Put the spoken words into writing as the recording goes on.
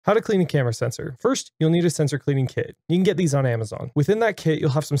How to clean a camera sensor. First, you'll need a sensor cleaning kit. You can get these on Amazon. Within that kit,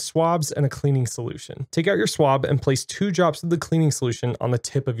 you'll have some swabs and a cleaning solution. Take out your swab and place 2 drops of the cleaning solution on the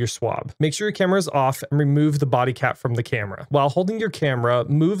tip of your swab. Make sure your camera is off and remove the body cap from the camera. While holding your camera,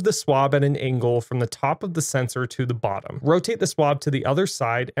 move the swab at an angle from the top of the sensor to the bottom. Rotate the swab to the other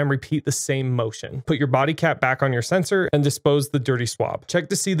side and repeat the same motion. Put your body cap back on your sensor and dispose the dirty swab. Check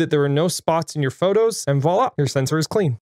to see that there are no spots in your photos, and voila, your sensor is clean.